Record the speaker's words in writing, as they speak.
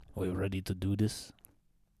Are you ready to do this?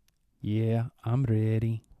 Yeah, I'm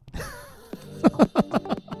ready.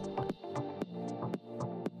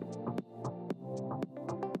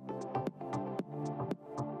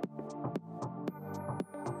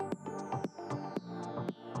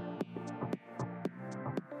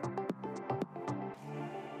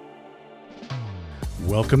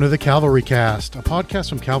 Welcome to the Calvary Cast, a podcast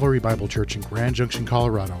from Calvary Bible Church in Grand Junction,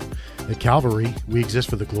 Colorado. At Calvary, we exist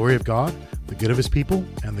for the glory of God, the good of His people,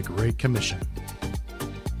 and the Great Commission.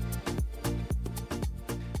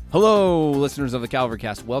 Hello, listeners of the Calvary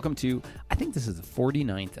Cast. Welcome to, I think this is the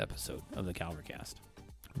 49th episode of the Calvary Cast.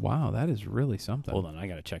 Wow, that is really something. Hold on, I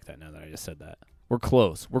got to check that now that I just said that. We're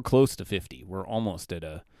close. We're close to 50. We're almost at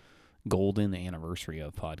a golden anniversary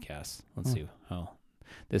of podcasts. Let's see how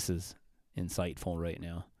this is insightful right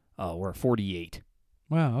now. We're at 48.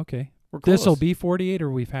 Wow, okay. We're close. This will be 48 or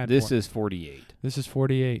we've had This four? is 48. This is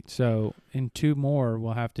 48. So in two more,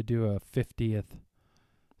 we'll have to do a 50th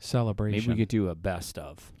celebration. Maybe we could do a best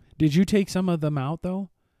of. Did you take some of them out, though?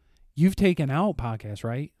 You've taken out podcasts,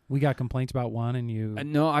 right? We got complaints about one and you...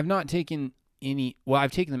 No, I've not taken any. Well,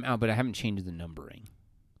 I've taken them out, but I haven't changed the numbering.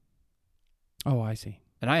 Oh, I see.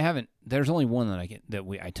 And I haven't. There's only one that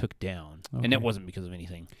I took down, and Okay. it wasn't because of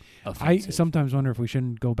anything I offensive. sometimes wonder if we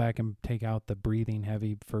shouldn't go back and take out the breathing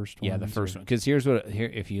heavy first one. Yeah, the first one. Because here's what.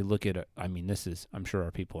 Here, if you look at it, I mean, this is. I'm sure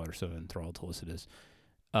our people are so enthralled to listen to this.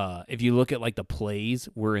 If you look at like the plays,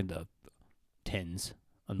 we're in the tens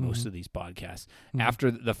on most of these podcasts. Mhm.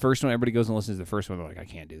 After the first one, everybody goes and listens to the first one. They're like, I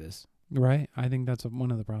can't do this. Right? I think that's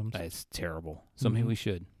one of the problems. It's terrible. So maybe we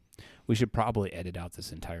should. We should probably edit out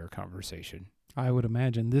this entire conversation. I would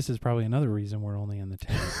imagine this is probably another reason we're only in the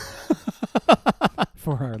 10s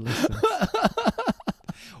for our listeners.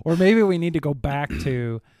 Or maybe we need to go back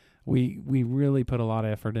to we really put a lot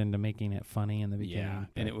of effort into making it funny in the beginning. Yeah,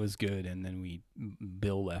 and it was good, and then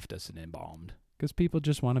Bill left us and embalmed. Because people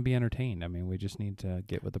just want to be entertained. I mean, we just need to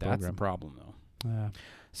get with the That's the program. problem, though. Yeah.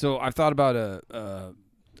 So I've thought about a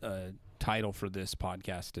title for this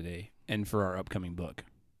podcast today, and for our upcoming book.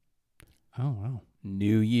 Oh, wow.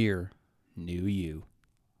 New Year, New You.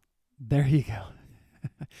 There you go.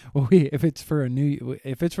 Well, if it's for the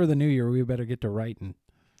new year, we better get to writing.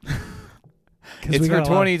 It's for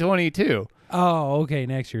 2022. Oh, okay.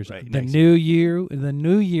 Next year's Right, the next new year, the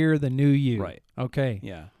new year, the new you. Right. Okay.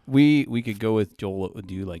 Yeah. We could go with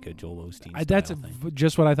do like a Joel Osteen style That's thing.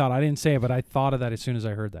 just what I thought. I didn't say it, but I thought of that as soon as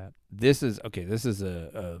I heard that. This is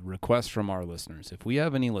a request from our listeners. If we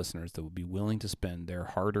have any listeners that would be willing to spend their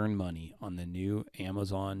hard-earned money on the new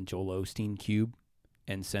Amazon Joel Osteen Cube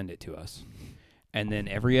and send it to us. And then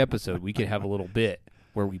every episode we could have a little bit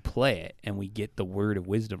where we play it and we get the word of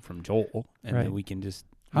wisdom from Joel, and Right. then we can just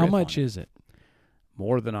How riff much on it. is it?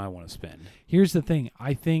 More than I want to spend. Here's the thing.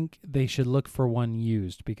 I think they should look for one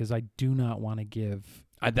used because I do not want to give.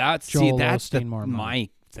 That's Joel that's Osteen more money. my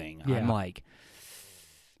thing. Yeah. I'm like,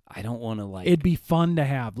 I don't want to like. It'd be fun to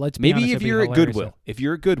have. Let's be Maybe honest, if it'd be you're at hilarious.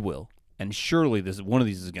 Goodwill, and surely one of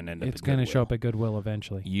these is going to end up. It's going to show up at Goodwill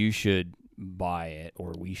eventually. You should buy it,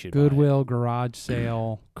 or we should. Buy it. Goodwill, garage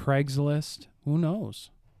sale, Craigslist. Who knows?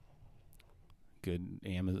 Good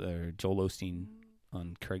Amazon or Joel Osteen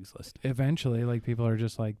on Craigslist. Eventually, like people are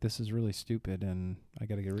just like, this is really stupid, and I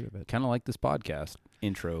got to get rid of it. Kind of like this podcast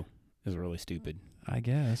intro is really stupid. I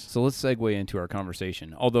guess. So let's segue into our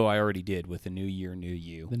conversation. Although I already did with the New Year, New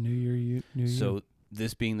You. The new year, new So year.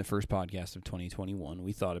 this being the first podcast of 2021,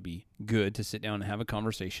 we thought it'd be good to sit down and have a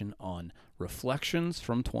conversation on reflections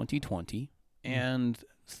from 2020 and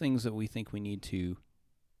things that we think we need to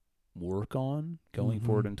work on going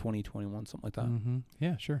forward in 2021, something like that. Mm-hmm.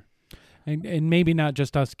 Yeah, sure. And maybe not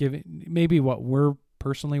just us giving, maybe what we're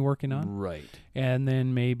personally working on. Right. And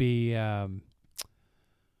then maybe, I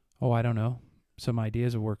don't know, some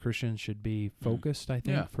ideas of where Christians should be focused, I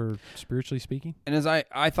think, Yeah. for spiritually speaking. And as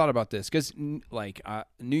I thought about this, because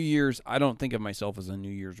New Year's, I don't think of myself as a New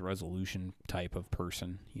Year's resolution type of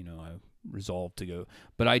person. You know, I resolved to go.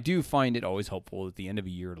 But I do find it always helpful at the end of a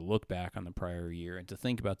year to look back on the prior year and to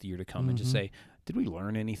think about the year to come and just say, did we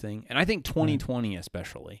learn anything? And I think 2020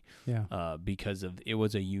 especially, because it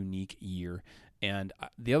was a unique year. And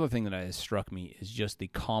the other thing that has struck me is just the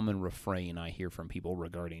common refrain I hear from people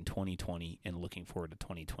regarding 2020 and looking forward to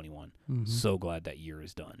 2021. So glad that year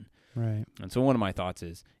is done. Right. And so one of my thoughts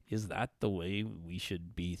is that the way we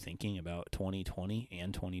should be thinking about 2020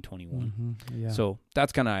 and 2021? Yeah. So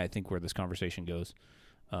that's kind of, I think, where this conversation goes.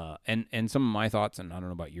 And some of my thoughts, and I don't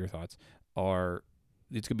know about your thoughts, are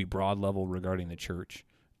it's going to be broad level regarding the church,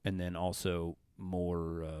 and then also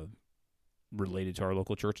more related to our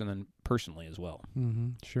local church, and then personally as well.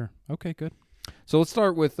 Sure. Okay, good. So let's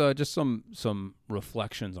start with just some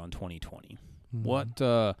reflections on 2020.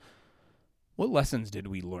 Mhm. What lessons did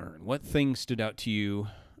we learn? What things stood out to you,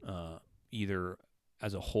 either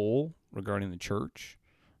as a whole regarding the church,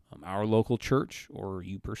 our local church, or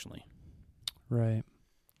you personally? Right.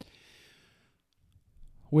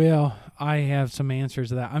 Well, I have some answers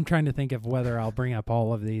to that. I'm trying to think of whether I'll bring up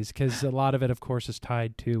all of these because a lot of it, of course, is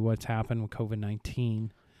tied to what's happened with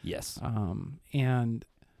COVID-19 Yes. and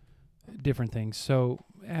different things. So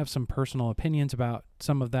I have some personal opinions about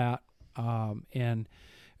some of that. And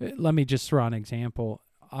let me just throw out an example.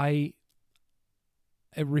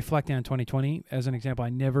 Reflecting on 2020, as an example, I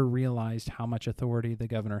never realized how much authority the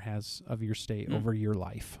governor has of your state over your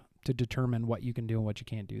life to determine what you can do and what you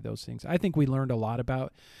can't do, those things. I think we learned a lot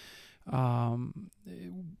about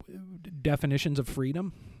definitions of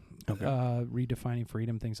freedom, redefining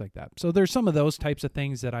freedom, things like that. So there's some of those types of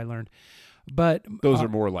things that I learned. But those are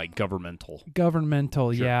more like governmental.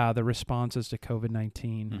 Governmental, Sure. yeah, the responses to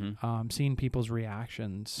COVID-19, seeing people's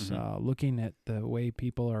reactions, looking at the way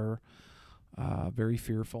people are very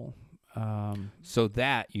fearful. So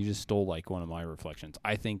that, you just stole like one of my reflections.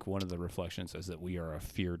 I think one of the reflections is that we are a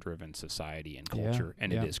fear-driven society and culture,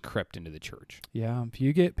 and it has crept into the church. Yeah, if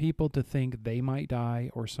you get people to think they might die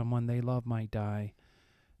or someone they love might die,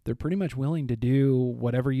 they're pretty much willing to do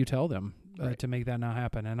whatever you tell them to make that not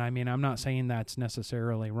happen. And I mean, I'm not saying that's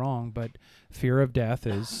necessarily wrong, but fear of death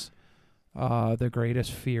is the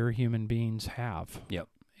greatest fear human beings have. Yep.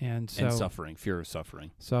 And so suffering, fear of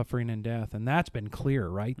suffering and death, and that's been clear,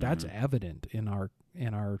 right? That's evident in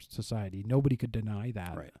our society. Nobody could deny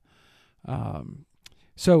that. Right.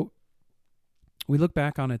 So we look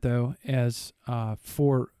back on it though as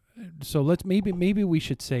so let's maybe we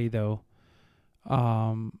should say though,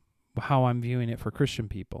 how I'm viewing it for Christian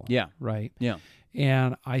people. Yeah. Right. Yeah.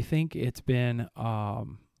 And I think it's been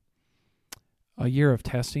a year of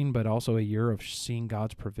testing, but also a year of seeing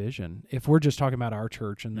God's provision. If we're just talking about our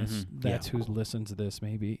church and that's who listens to this,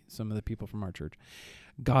 maybe some of the people from our church,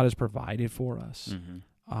 God has provided for us.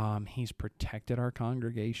 He's protected our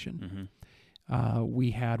congregation.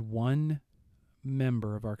 We had one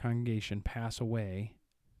member of our congregation pass away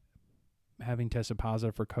having tested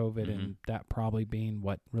positive for COVID, and that probably being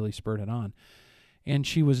what really spurred it on. And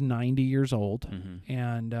she was 90 years old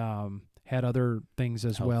and had other things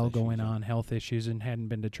as going on, health issues, and hadn't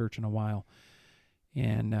been to church in a while.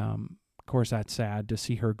 And, of course, that's sad to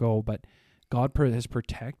see her go, but God has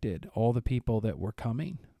protected all the people that were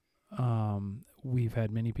coming. We've had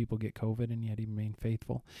many people get COVID, and yet he remained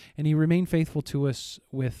faithful. And he remained faithful to us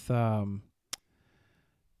with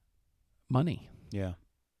money. Yeah.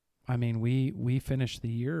 I mean, we finished the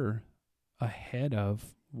year ahead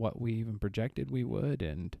of what we even projected we would,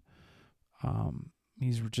 and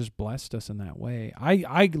he's just blessed us in that way.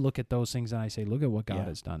 I look at those things and I say, look at what God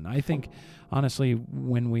has done. I think, honestly,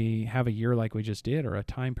 when we have a year like we just did, or a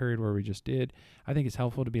time period where we just did, I think it's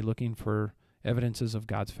helpful to be looking for evidences of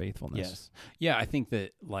God's faithfulness. Yes. Yeah, I think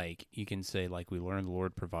that, like, you can say, like, we learned the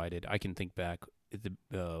Lord provided. I can think back at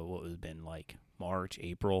what was been like March,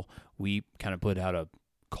 April. We kind of put out a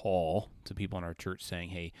call to people in our church saying,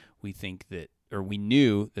 hey, we think that, or we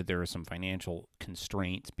knew that there were some financial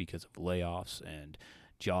constraints because of layoffs and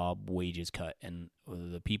job wages cut, and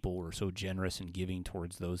the people were so generous in giving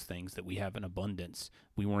towards those things that we have an abundance.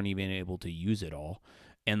 We weren't even able to use it all.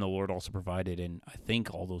 And the Lord also provided, and I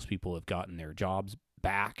think all those people have gotten their jobs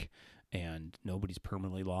back, and nobody's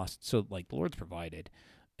permanently lost. So, like, the Lord's provided.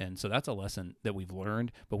 And so that's a lesson that we've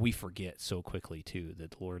learned, but we forget so quickly, too,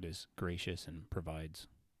 that the Lord is gracious and provides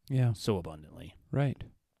so abundantly. Right.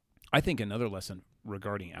 I think another lesson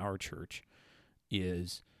regarding our church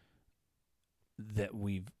is that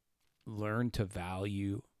we've learned to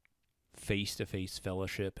value face-to-face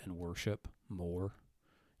fellowship and worship more.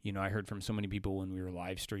 You know, I heard from so many people when we were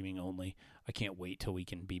live streaming only, I can't wait till we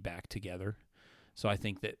can be back together. So I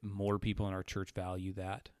think that more people in our church value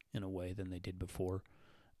that in a way than they did before.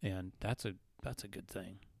 And that's a good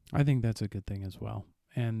thing. I think that's a good thing as well.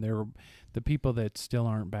 And the people that still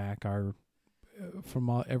aren't back are,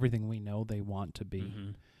 from everything we know, they want to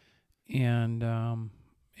be. And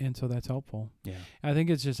so that's helpful. Yeah. I think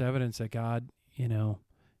it's just evidence that God,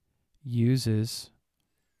 uses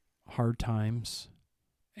hard times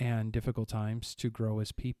and difficult times to grow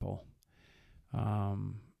his people.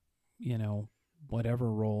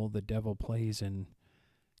 Whatever role the devil plays in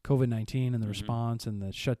COVID-19 and the response and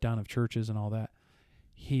the shutdown of churches and all that,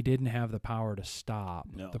 he didn't have the power to stop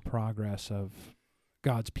the progress of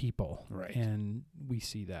God's people. Right. And we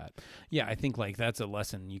see that. Yeah, I think like that's a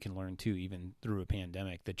lesson you can learn too, even through a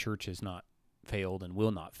pandemic. The church has not failed and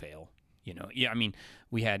will not fail. Yeah, I mean,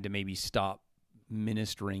 we had to maybe stop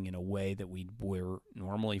ministering in a way that we were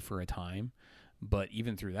normally for a time. But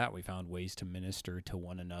even through that, we found ways to minister to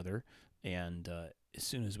one another. And as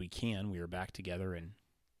soon as we can, we are back together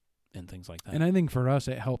and things like that. And I think for us,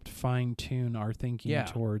 it helped fine-tune our thinking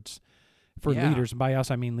towards, for Yeah. leaders. By us,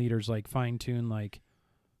 I mean leaders, like fine-tune, like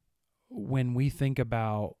when we think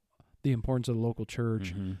about the importance of the local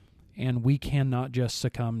church, Mhm. and we cannot just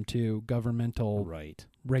succumb to governmental Right.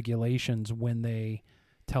 regulations when they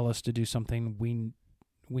tell us to do something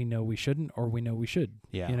we know we shouldn't, or we know we should.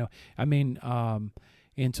 Yeah. You know, I mean,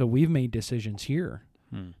 and so we've made decisions here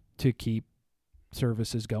to keep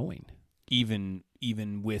services going. Even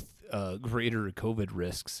with greater COVID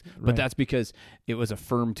risks. But Right. that's because it was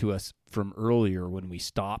affirmed to us from earlier when we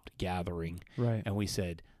stopped gathering, Right. and we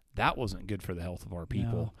said that wasn't good for the health of our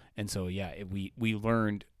people. No. And so, we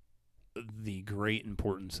learned the great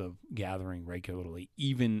importance of gathering regularly,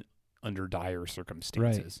 even under dire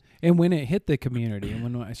circumstances. And when it hit the community, and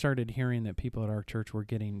when I started hearing that people at our church were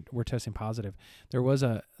testing positive, there was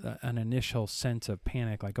an initial sense of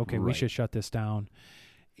panic, like, okay, we Right. should shut this down.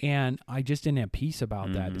 And I just didn't have peace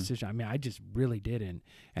about that Mhm. decision. I mean, I just really didn't.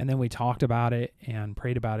 And then we talked about it and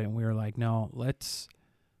prayed about it, and we were like, no, let's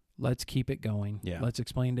keep it going. Yeah. Let's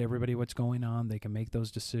explain to everybody what's going on. They can make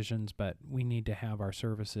those decisions, but we need to have our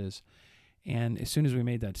services. And as soon as we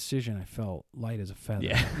made that decision, I felt light as a feather,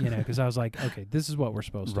 Yeah. because I was like, okay, this is what we're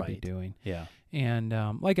supposed to be Right. doing. Yeah. And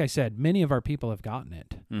like I said, many of our people have gotten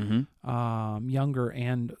it, Mm-hmm. younger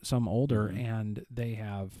and some older, Mhm. and they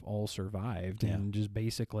have all survived. Yeah. And just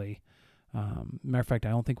basically, matter of fact, I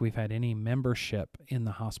don't think we've had any membership in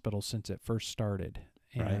the hospital since it first started.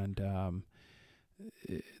 Right. And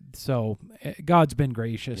so God's been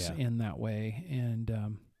gracious Yeah. in that way.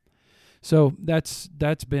 And so that's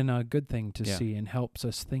been a good thing to Yeah. see, and helps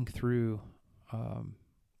us think through,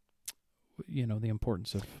 the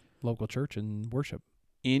importance of local church and worship.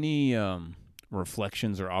 Any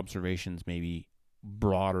reflections or observations maybe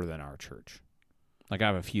broader than our church? Like I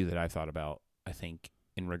have a few that I thought about, I think,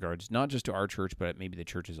 in regards not just to our church, but maybe the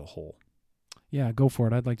church as a whole. Yeah, go for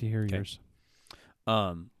it. I'd like to hear Okay. yours.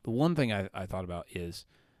 The one thing I thought about is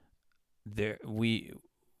we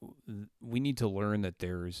need to learn that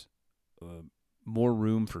there's more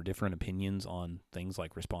room for different opinions on things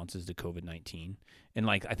like responses to COVID-19. And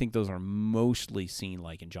like I think those are mostly seen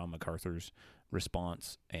like in John MacArthur's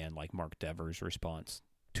response and like Mark Dever's response,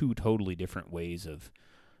 two totally different ways of,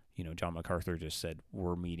 John MacArthur just said,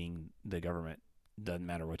 we're meeting the government. Doesn't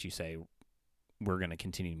matter what you say, we're going to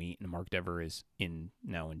continue to meet. And Mark Dever is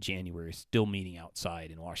now in January, still meeting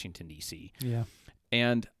outside in Washington, D.C. Yeah.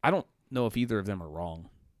 And I don't know if either of them are wrong,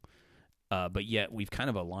 but yet we've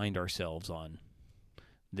kind of aligned ourselves on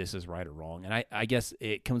this is right or wrong. And I guess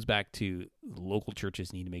it comes back to local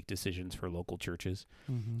churches need to make decisions for local churches,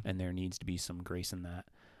 Mm-hmm. and there needs to be some grace in that.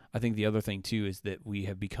 I think the other thing, too, is that we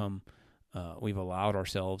have become, we've allowed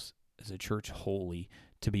ourselves as a church wholly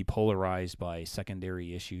to be polarized by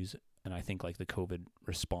secondary issues, and I think like the COVID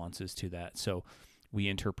responses to that. So we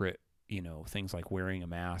interpret, things like wearing a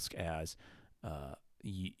mask as,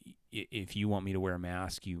 if you want me to wear a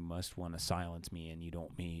mask, you must want to silence me, and you don't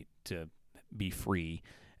want me to be free.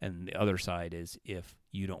 And the other side is, if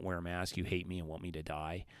you don't wear a mask, you hate me and want me to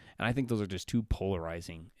die. And I think those are just two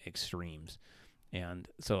polarizing extremes. And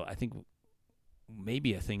so I think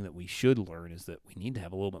maybe a thing that we should learn is that we need to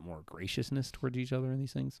have a little bit more graciousness towards each other in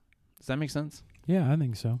these things. Does that make sense? Yeah, I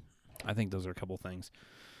think so. I think those are a couple things.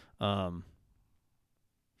 The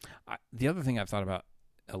other thing I've thought about,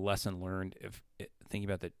 a lesson learned, thinking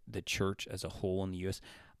about the church as a whole in the U.S.,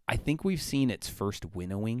 I think we've seen its first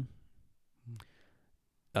winnowing.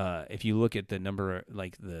 If you look at the number,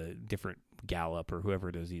 like the different Gallup or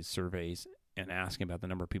whoever does these surveys, and asking about the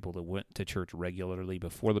number of people that went to church regularly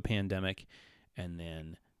before the pandemic and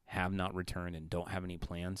then have not returned and don't have any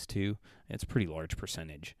plans to, it's a pretty large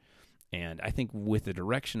percentage. And I think with the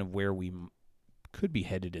direction of where we could be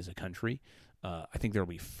headed as a country, I think there will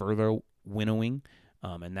be further winnowing,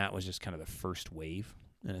 and that was just kind of the first wave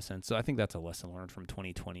in a sense. So I think that's a lesson learned from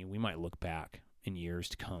 2020. We might look back in years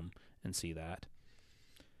to come and see that.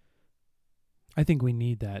 I think we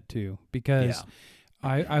need that too, because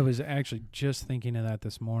I was actually just thinking of that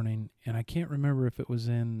this morning, and I can't remember if it was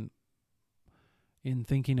in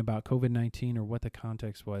thinking about COVID-19 or what the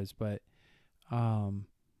context was, but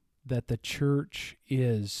that the church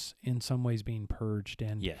is in some ways being purged,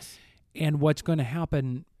 and Yes. and what's going to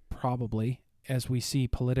happen probably as we see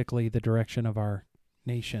politically the direction of our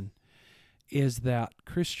nation is that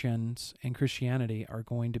Christians and Christianity are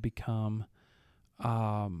going to become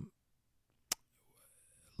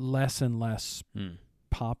less and less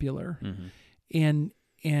popular, Mm-hmm.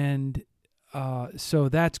 and so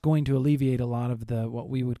that's going to alleviate a lot of the what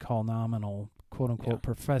we would call nominal, quote unquote, Yeah.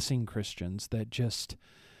 professing Christians that just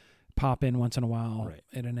pop in once in a while Right.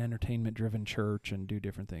 at an entertainment-driven church and do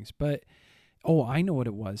different things. But I know what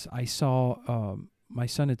it was. I saw my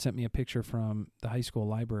son had sent me a picture from the high school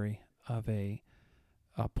library of a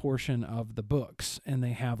portion of the books, and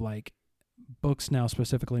they have like books now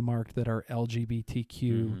specifically marked that are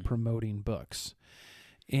LGBTQ promoting books,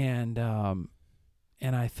 and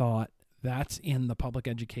I thought that's in the public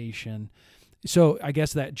education. So I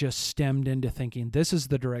guess that just stemmed into thinking this is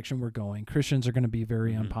the direction we're going. Christians are going to be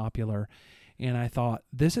very unpopular. And I thought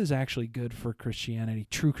this is actually good for Christianity,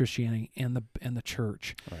 true Christianity, and the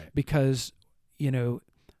church, Right. because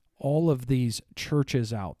all of these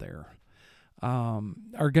churches out there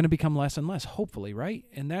are going to become less and less, hopefully, right?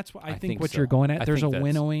 And that's what I think what so. you're going at. I There's a think that's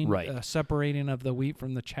winnowing, right. separating of the wheat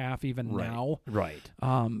from the chaff even Right. now,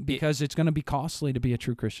 Right. because it's going to be costly to be a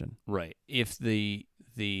true Christian. Right. If the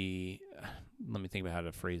let me think about how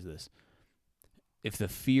to phrase this. If the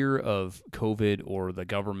fear of COVID or the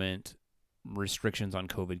government restrictions on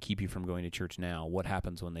COVID keep you from going to church now, what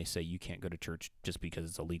happens when they say you can't go to church just because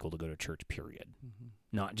it's illegal to go to church, period?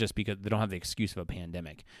 Not just because they don't have the excuse of a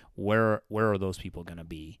pandemic. Where are those people going to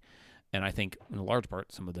be? And I think in a large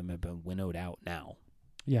part, some of them have been winnowed out now.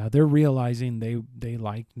 Yeah, they're realizing they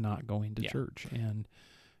like not going to Yeah. church, and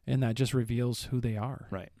that just reveals who they are.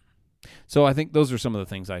 Right. So I think those are some of the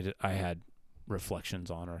things I had reflections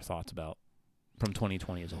on or thoughts about from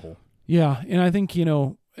 2020 as a whole. Yeah, and I think,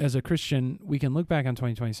 as a Christian, we can look back on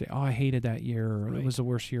 2020 and say, oh, I hated that year, or it Right. was the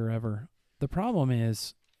worst year ever. The problem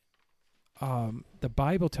is the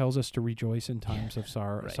Bible tells us to rejoice in times of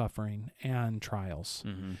Right. suffering and trials.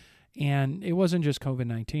 Mm-hmm. And it wasn't just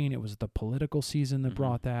COVID-19. It was the political season that Mhm.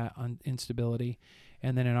 brought that instability.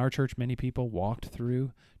 And then in our church, many people walked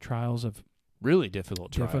through trials of Really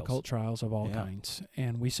difficult trials. difficult trials of all Yeah. kinds,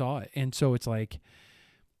 and we saw it. And so it's like,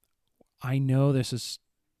 I know this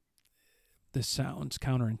sounds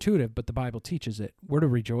counterintuitive, but the Bible teaches it. We're to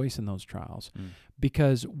rejoice in those trials,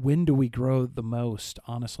 because when do we grow the most?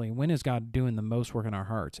 Honestly, when is God doing the most work in our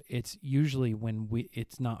hearts? It's usually when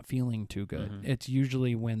it's not feeling too good. Mhm. It's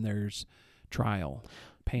usually when there's trial,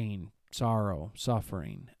 pain, sorrow,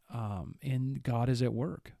 suffering, and God is at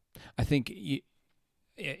work. I think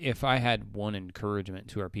if I had one encouragement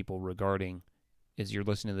to our people regarding, as you're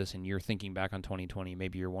listening to this and you're thinking back on 2020,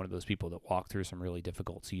 maybe you're one of those people that walked through some really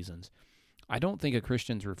difficult seasons. I don't think a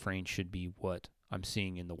Christian's refrain should be what I'm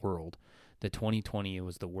seeing in the world, that 2020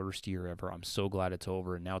 was the worst year ever. I'm so glad it's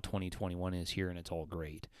over, and now 2021 is here and it's all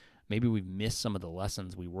great. Maybe we've missed some of the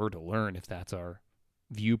lessons we were to learn if that's our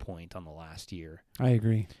viewpoint on the last year. I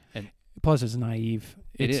agree. And plus, it's naive.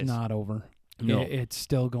 It It's is. not over. No. It's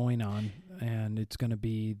still going on, and it's going to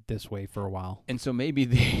be this way for a while. And so maybe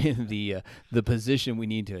the position we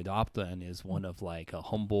need to adopt then is one of like a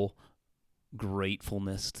humble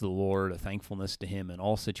gratefulness to the Lord, a thankfulness to Him in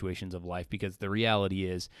all situations of life, because the reality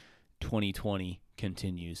is 2020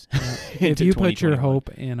 continues. If into you put your 2021. hope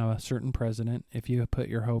in a certain president, if you put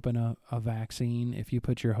your hope in a vaccine, if you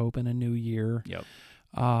put your hope in a new year, Yep.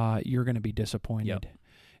 You're going to be disappointed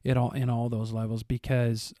Yep. in all those levels,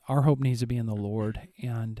 because our hope needs to be in the Lord.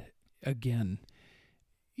 And again,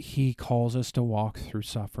 He calls us to walk through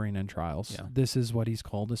suffering and trials. Yeah. This is what He's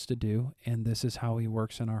called us to do, and this is how He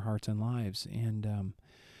works in our hearts and lives. And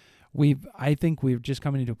I think we've just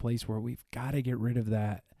come into a place where we've got to get rid of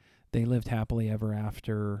that "they lived happily ever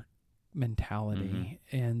after" mentality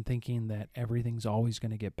and thinking that everything's always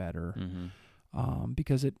going to get better,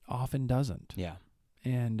 because it often doesn't. Yeah.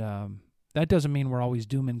 And that doesn't mean we're always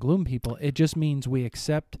doom and gloom people. It just means we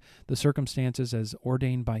accept the circumstances as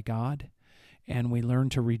ordained by God, and we learn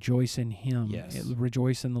to rejoice in Him. Yes.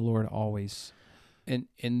 Rejoice in the Lord always. And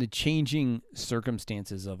the changing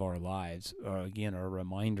circumstances of our lives, again, are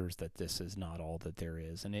reminders that this is not all that there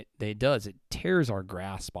is. And it tears our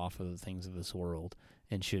grasp off of the things of this world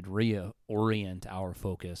and should reorient our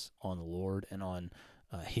focus on the Lord and on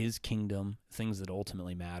His kingdom, things that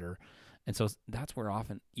ultimately matter. And so that's where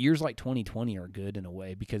often years like 2020 are good in a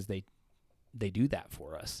way, because they do that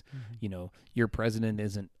for us. You know, your president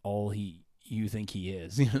isn't all you think he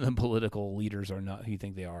is. You know, the political leaders are not who you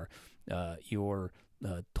think they are. Your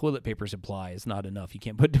toilet paper supply is not enough. You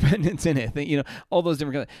can't put dependence in it. You know, all those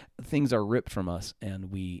different kind of things are ripped from us,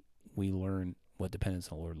 and we learn what dependence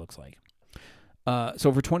on the Lord looks like.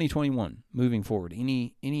 So for 2021, moving forward,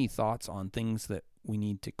 any thoughts on things that we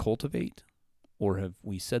need to cultivate, or have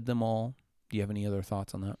we said them all? Do you have any other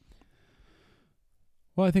thoughts on that?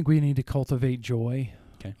 Well, I think we need to cultivate joy.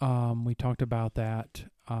 Okay. We talked about that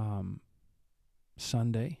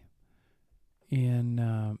Sunday.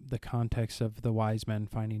 in the context of the wise men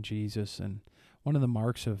finding Jesus. And one of the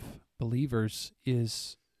marks of believers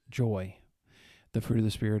is joy. The fruit of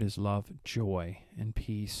the Spirit is love, joy, and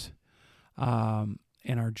peace. And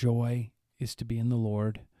our joy is to be in the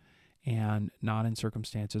Lord and not in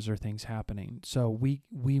circumstances or things happening. So we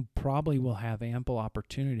probably will have ample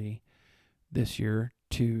opportunity this year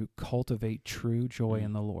to cultivate true joy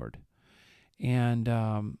in the Lord. And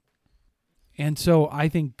so I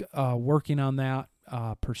think working on that,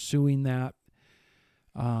 pursuing that,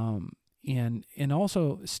 and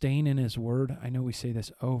also staying in His Word. I know we say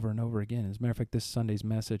this over and over again. As a matter of fact, this Sunday's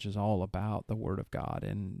message is all about the Word of God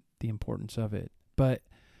and the importance of it. But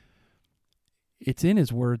it's in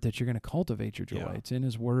His Word that you're going to cultivate your joy. Yeah. It's in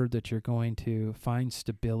His Word that you're going to find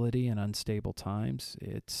stability in unstable times.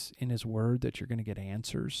 It's in His Word that you're going to get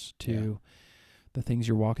answers to the things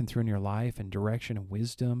you're walking through in your life and direction and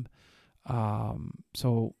wisdom.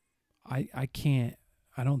 So I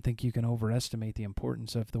don't think you can overestimate the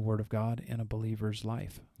importance of the Word of God in a believer's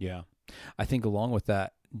life. Yeah. I think along with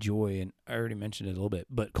that joy, and I already mentioned it a little bit,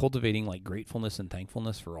 but cultivating like gratefulness and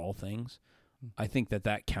thankfulness for all things, I think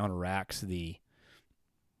that counteracts the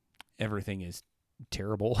everything is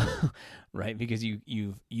terrible, right? Because you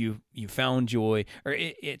found joy, or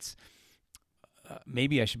it's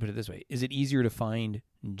maybe I should put it this way: is it easier to find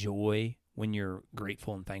joy when you're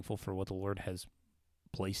grateful and thankful for what the Lord has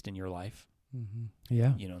placed in your life? Mm-hmm.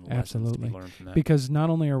 Yeah, You know, the lessons to absolutely. be learned from that. Because not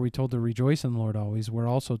only are we told to rejoice in the Lord always, we're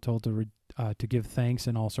also told to give thanks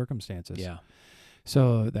in all circumstances. Yeah,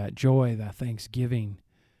 So that joy, that thanksgiving,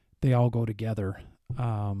 they all go together.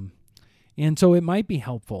 And so it might be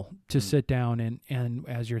helpful to sit down and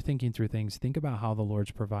as you're thinking through things, think about how the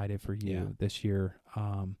Lord's provided for you this year.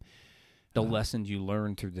 the lessons you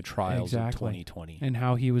learned through the trials of Exactly. 2020. And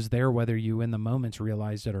how He was there whether you in the moments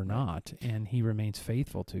realized it or not. And He remains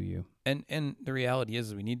faithful to you. And the reality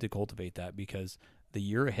is we need to cultivate that, because the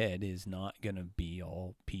year ahead is not going to be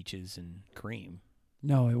all peaches and cream.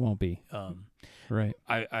 No, it won't be. Right.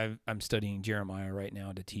 I'm studying Jeremiah right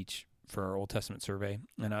now to teach for our Old Testament survey,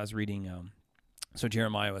 and I was reading. So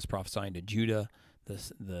Jeremiah was prophesying to Judah,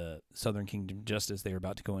 the southern kingdom, just as they were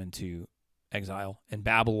about to go into exile, and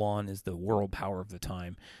Babylon is the world power of the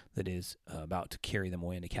time that is about to carry them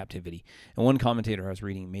away into captivity. And one commentator I was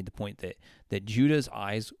reading made the point that Judah's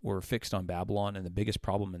eyes were fixed on Babylon, and the biggest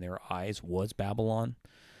problem in their eyes was Babylon.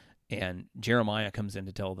 And Jeremiah comes in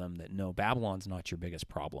to tell them that no, Babylon's not your biggest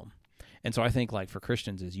problem. And so I think, like, for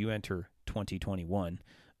Christians, as you enter 2021,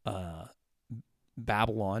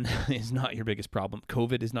 Babylon is not your biggest problem.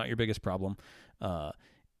 COVID is not your biggest problem.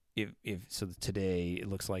 If so, today it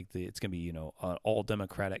looks like it's going to be an all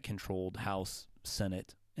Democratic controlled House,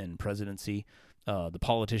 Senate, and presidency. The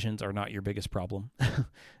politicians are not your biggest problem.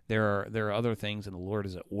 There are other things, and the Lord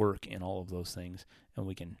is at work in all of those things, and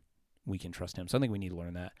we can trust Him. So I think we need to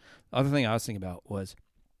learn that. The other thing I was thinking about was,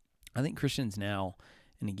 I think Christians now,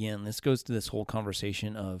 and again, this goes to this whole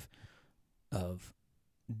conversation of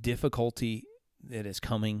difficulty that is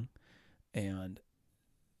coming, and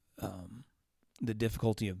the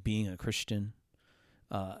difficulty of being a Christian.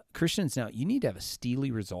 Christians now, you need to have a steely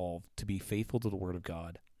resolve to be faithful to the Word of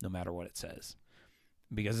God, no matter what it says,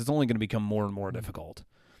 because it's only going to become more and more difficult.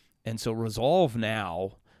 And so resolve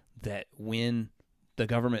now that when the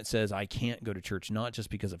government says I can't go to church, not just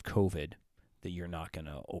because of COVID, that you're not going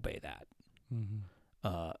to obey that.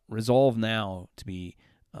 Mm-hmm. Resolve now to be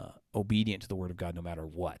obedient to the Word of God no matter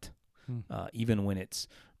what, even when it's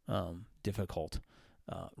difficult.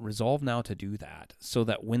 Resolve now to do that, so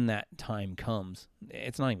that when that time comes,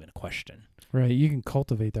 it's not even a question. Right. You can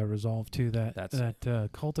cultivate that resolve too. That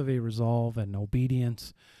cultivate resolve and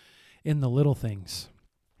obedience in the little things.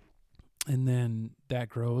 And then that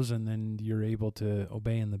grows, and then you're able to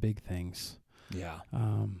obey in the big things. Yeah.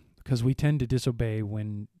 Because we tend to disobey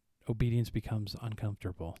when obedience becomes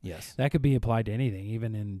uncomfortable. Yes. That could be applied to anything,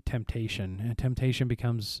 even in temptation. And temptation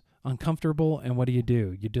becomes uncomfortable, and what do?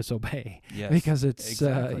 You disobey. Yes. Because it's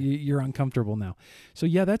exactly. You're uncomfortable now. So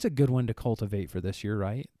yeah, that's a good one to cultivate for this year,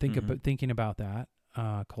 right? Thinking about that,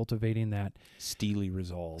 cultivating that steely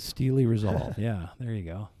resolve. Steely resolve. Yeah, there you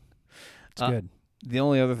go. It's good. The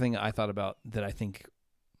only other thing I thought about that I think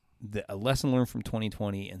a lesson learned from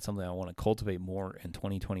 2020 and something I want to cultivate more in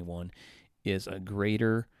 2021 is a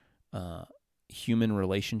greater human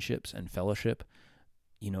relationships and fellowship.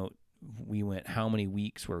 We went how many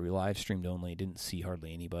weeks where we live streamed only, didn't see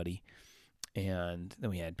hardly anybody. And then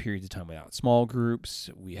we had periods of time without small groups.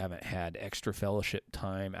 We haven't had extra fellowship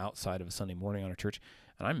time outside of a Sunday morning on our church.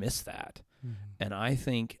 And I miss that. Mm-hmm. And I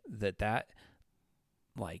think that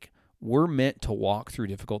we're meant to walk through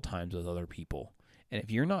difficult times with other people. And if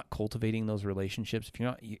you're not cultivating those relationships, if you're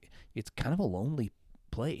not, it's kind of a lonely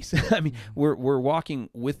place. I mean, we're walking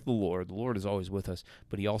with the Lord. The Lord is always with us,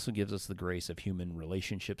 but he also gives us the grace of human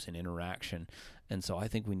relationships and interaction. And so I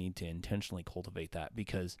think we need to intentionally cultivate that,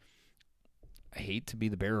 because I hate to be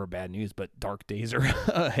the bearer of bad news, but dark days are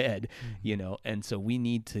ahead, and so we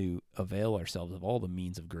need to avail ourselves of all the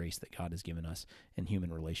means of grace that God has given us, and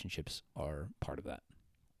human relationships are part of that.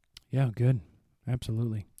 Yeah, good.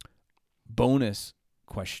 Absolutely. Bonus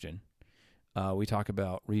question. We talk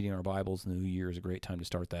about reading our Bibles. The new year is a great time to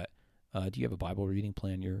start that. Do you have a Bible reading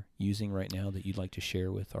plan you're using right now that you'd like to share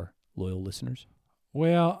with our loyal listeners?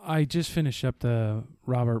 Well, I just finished up the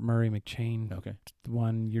Robert Murray McChain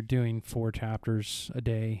one. You're doing 4 chapters a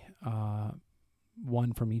day,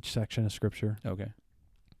 one from each section of Scripture. Okay.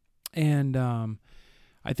 And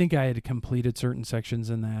I think I had completed certain sections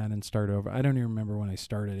in that and start over. I don't even remember when I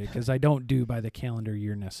started it, because I don't do by the calendar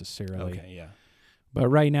year necessarily. Okay, yeah. But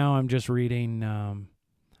right now I'm just reading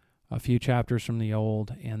a few chapters from the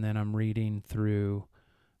Old, and then I'm reading through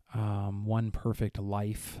One Perfect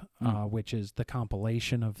Life, which is the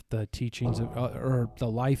compilation of the teachings of, or the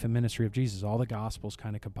life and ministry of Jesus, all the Gospels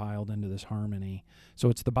kind of compiled into this harmony. So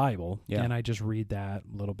it's the Bible, and I just read that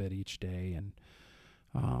a little bit each day,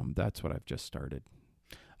 and that's what I've just started.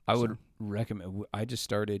 I would recommend, I just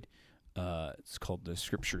started, it's called the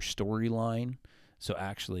Scripture Storyline. So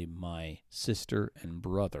actually my sister and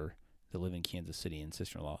brother that live in Kansas City, and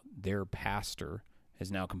sister-in-law, their pastor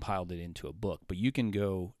has now compiled it into a book. But you can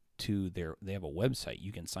go to they have a website.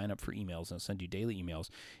 You can sign up for emails, and send you daily emails.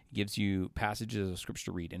 It gives you passages of Scripture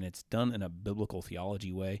to read, and it's done in a biblical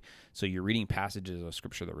theology way. So you're reading passages of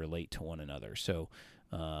Scripture that relate to one another. So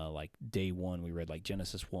like day 1, we read like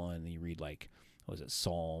Genesis 1, and you read like,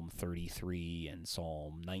 Psalm 33 and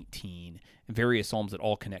Psalm 19, and various Psalms that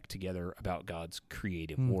all connect together about God's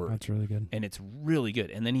creative work. That's really good. And it's really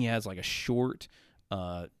good. And then he has like a short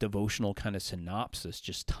devotional kind of synopsis,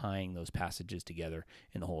 just tying those passages together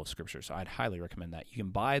in the whole of Scripture. So I'd highly recommend that. You can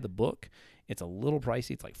buy the book. It's a little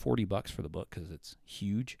pricey. It's like $40 for the book because it's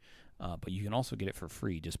huge. But you can also get it for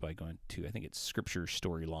free just by going to, I think it's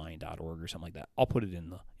scripturestoryline.org or something like that. I'll put it in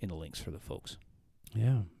the links for the folks.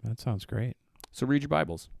 Yeah, that sounds great. So read your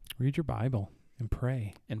Bibles. Read your Bible and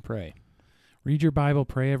pray. And pray. Read your Bible,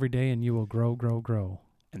 pray every day, and you will grow, grow, grow.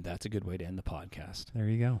 And that's a good way to end the podcast. There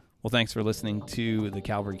you go. Well, thanks for listening to the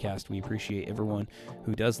Calvary Cast. We appreciate everyone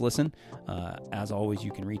who does listen. As always,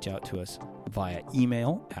 you can reach out to us via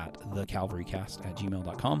email at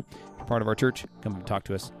thecalvarycast@gmail.com. If you're part of our church, come and talk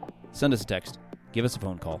to us. Send us a text. Give us a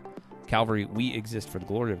phone call. Calvary, we exist for the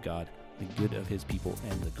glory of God, the good of his people,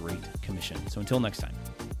 and the Great Commission. So until next time.